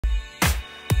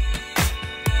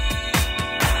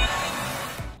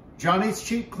John Eats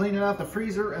Cheap, cleaning out the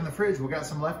freezer and the fridge. We got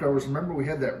some leftovers. Remember, we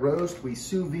had that roast. We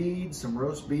sous vide some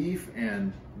roast beef,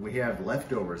 and we have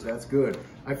leftovers. That's good.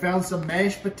 I found some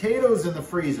mashed potatoes in the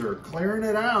freezer, clearing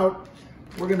it out.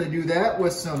 We're gonna do that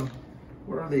with some,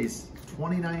 what are these?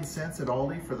 29 cents at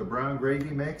Aldi for the brown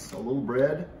gravy mix, a little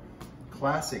bread.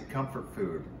 Classic comfort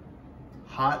food.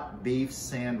 Hot beef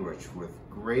sandwich with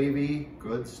gravy,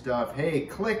 good stuff. Hey,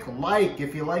 click like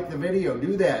if you like the video,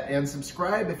 do that. And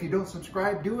subscribe if you don't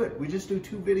subscribe, do it. We just do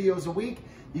 2 videos a week.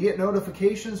 You get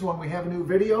notifications when we have a new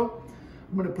video.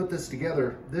 I'm gonna put this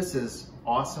together. This is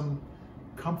awesome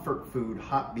comfort food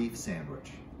hot beef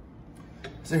sandwich.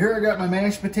 So here I got my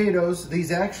mashed potatoes.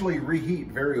 These actually reheat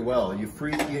very well. You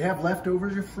have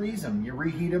leftovers, you freeze them, you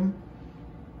reheat them.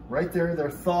 Right there, they're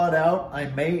thawed out. I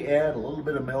may add a little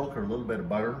bit of milk or a little bit of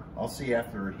butter. I'll see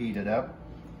after they're heated up.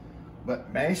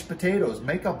 But mashed potatoes,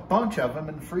 make a bunch of them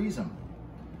and freeze them.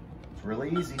 It's really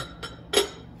easy.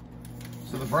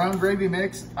 So the brown gravy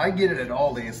mix, I get it at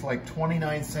Aldi. It's like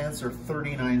 29 cents or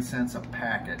 39 cents a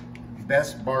packet.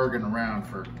 Best bargain around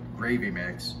for gravy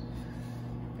mix.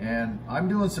 And I'm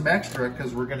doing some extra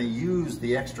because we're gonna use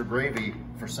the extra gravy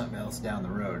for something else down the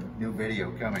road. New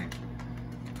video coming.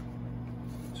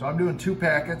 So I'm doing 2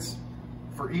 packets.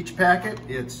 For each packet,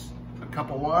 it's a cup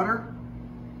of water.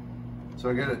 So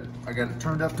I got it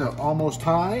turned up to almost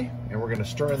high, and we're gonna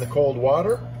stir in the cold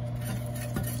water.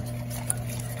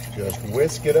 Just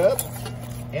whisk it up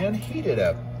and heat it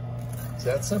up. It's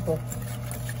that simple.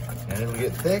 And it'll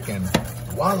get thick, and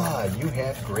voila, you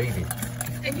have gravy.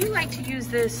 And you like to use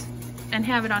this and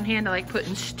have it on hand to like put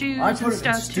in stews and stuff. I put it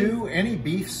in stew, any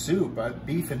beef soup,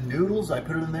 beef and noodles. I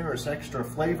put it in there. It's extra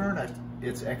flavor, and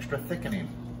it's extra thickening.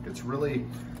 It's really,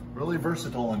 really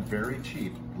versatile and very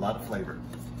cheap. A lot of flavor.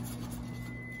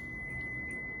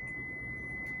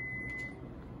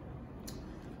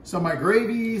 So my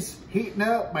gravy's heating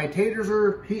up. My taters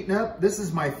are heating up. This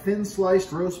is my thin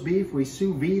sliced roast beef. We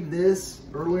sous vide this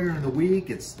earlier in the week.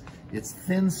 It's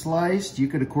thin sliced. You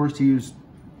could of course use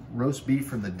roast beef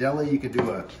from the deli. You could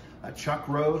do a chuck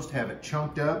roast, have it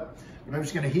chunked up. But I'm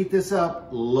just gonna heat this up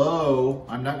low.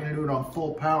 I'm not gonna do it on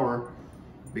full power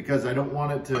because I don't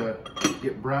want it to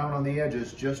get brown on the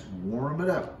edges. Just warm it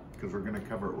up because we're gonna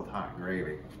cover it with hot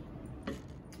gravy.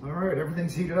 All right,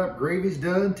 everything's heated up. Gravy's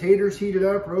done, taters heated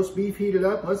up, roast beef heated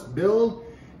up. Let's build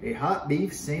a hot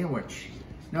beef sandwich.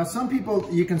 Now some people,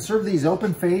 you can serve these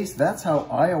open faced. That's how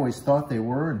I always thought they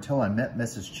were until I met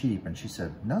Mrs. Cheap, and she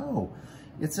said, no,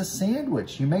 it's a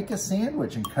sandwich. You make a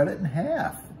sandwich and cut it in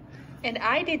half. And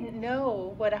I didn't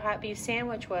know what a hot beef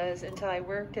sandwich was until I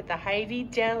worked at the Hy-Vee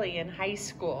Deli in high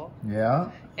school. Yeah.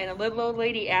 And a little old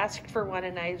lady asked for one,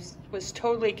 and I was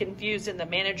totally confused, and the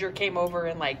manager came over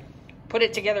and like put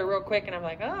it together real quick, and I'm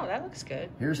like, oh, that looks good.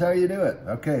 Here's how you do it.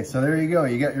 Okay, so there you go.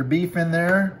 You got your beef in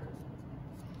there.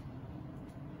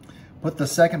 Put the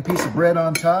second piece of bread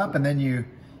on top, and then you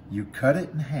cut it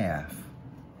in half.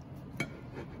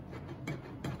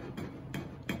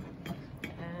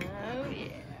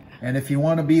 And if you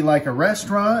want to be like a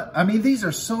restaurant, I mean, these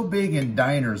are so big in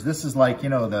diners. This is like, you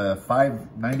know, the $5.95,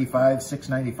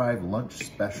 $6.95 lunch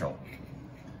special.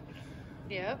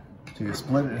 Yep. So you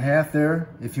split it in half there.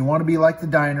 If you want to be like the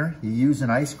diner, you use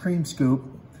an ice cream scoop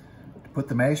to put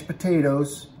the mashed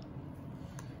potatoes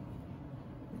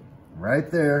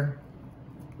right there.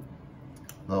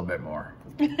 A little bit more.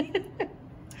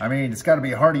 I mean, it's got to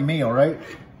be a hearty meal, right?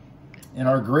 And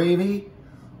our gravy,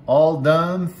 all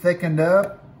done, thickened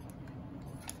up.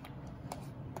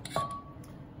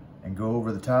 And go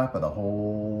over the top of the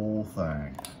whole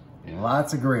thing.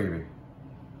 Lots of gravy.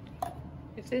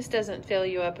 If this doesn't fill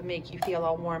you up and make you feel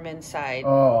all warm inside.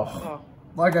 Oh.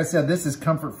 Like I said, this is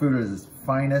comfort food at its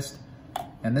finest.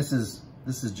 And this is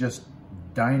just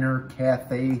diner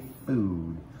cafe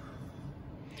food.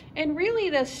 And really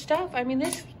the stuff, I mean,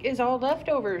 this is all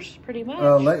leftovers pretty much.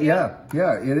 Yeah,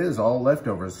 it is all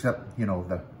leftovers except, you know,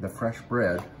 the fresh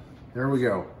bread. There we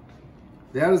go.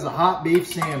 That is a hot beef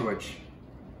sandwich.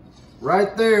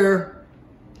 Right there.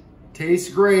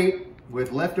 Tastes great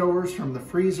with leftovers from the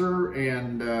freezer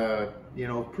and, you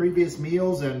know, previous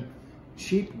meals and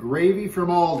cheap gravy from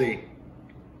Aldi.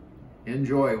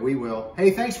 Enjoy, we will.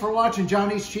 Hey, thanks for watching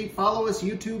John Eats Cheap. Follow us,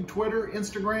 YouTube, Twitter,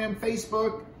 Instagram,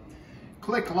 Facebook.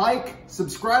 Click like,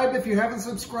 subscribe if you haven't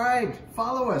subscribed.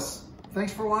 Follow us.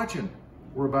 Thanks for watching.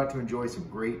 We're about to enjoy some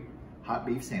great hot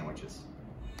beef sandwiches.